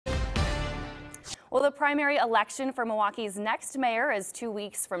Well, the primary election for Milwaukee's next mayor is 2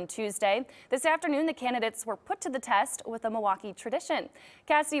 weeks from Tuesday. This afternoon, the candidates were put to the test with a Milwaukee tradition.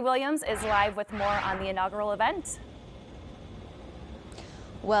 Cassidy Williams is live with more on the inaugural event.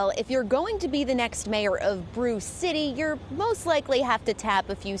 Well, if you're going to be the next mayor of Brew City, you're most likely have to tap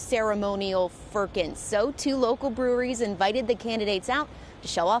a few ceremonial firkins. So 2 local breweries invited the candidates out to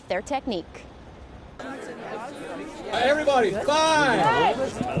show off their technique. Everybody, 5,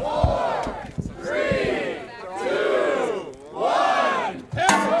 4, 3, 2, 1.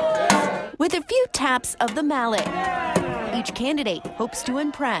 With a few taps of the mallet, each candidate hopes to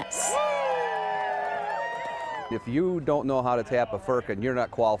impress. If you don't know how to tap a firkin, you're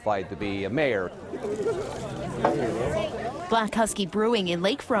not qualified to be a mayor. Black Husky Brewing and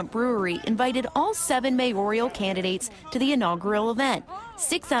Lakefront Brewery invited all 7 mayoral candidates to the inaugural event.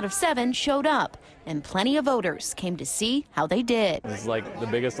 6 out of 7 showed up, and plenty of voters came to see how they did. It's like the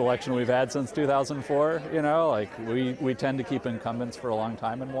biggest election we've had since 2004, you know, like we tend to keep incumbents for a long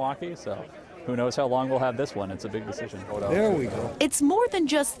time in Milwaukee, so who knows how long we'll have this one. It's a big decision. There we go. It's more than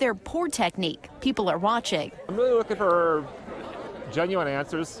just their pour technique. People are watching. I'm really looking for genuine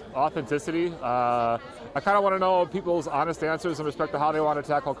answers, authenticity. I kind of want to know people's honest answers in respect to how they want to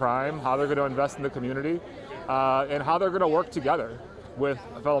tackle crime, how they're going to invest in the community, and how they're going to work together with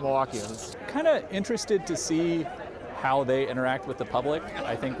fellow Milwaukeeans. Kind of interested to see how they interact with the public.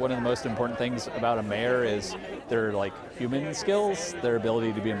 I think one of the most important things about a mayor is their human skills, their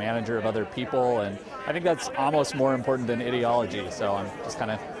ability to be a manager of other people, and I think that's almost more important than ideology. So I'm just kind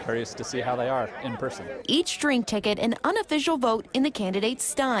of curious to see how they are in person. Each drink ticket an unofficial vote in the candidate's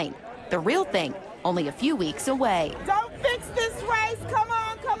stein. The real thing, only a few weeks away. Don't fix this race. Come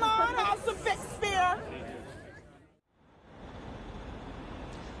on, House of Shakespeare.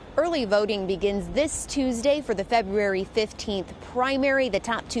 Early voting begins this Tuesday for the February 15th primary. The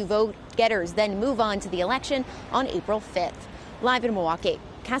top 2 vote getters then move on to the election on April 5th. Live in Milwaukee,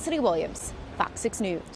 Cassidy Williams, FOX6 News.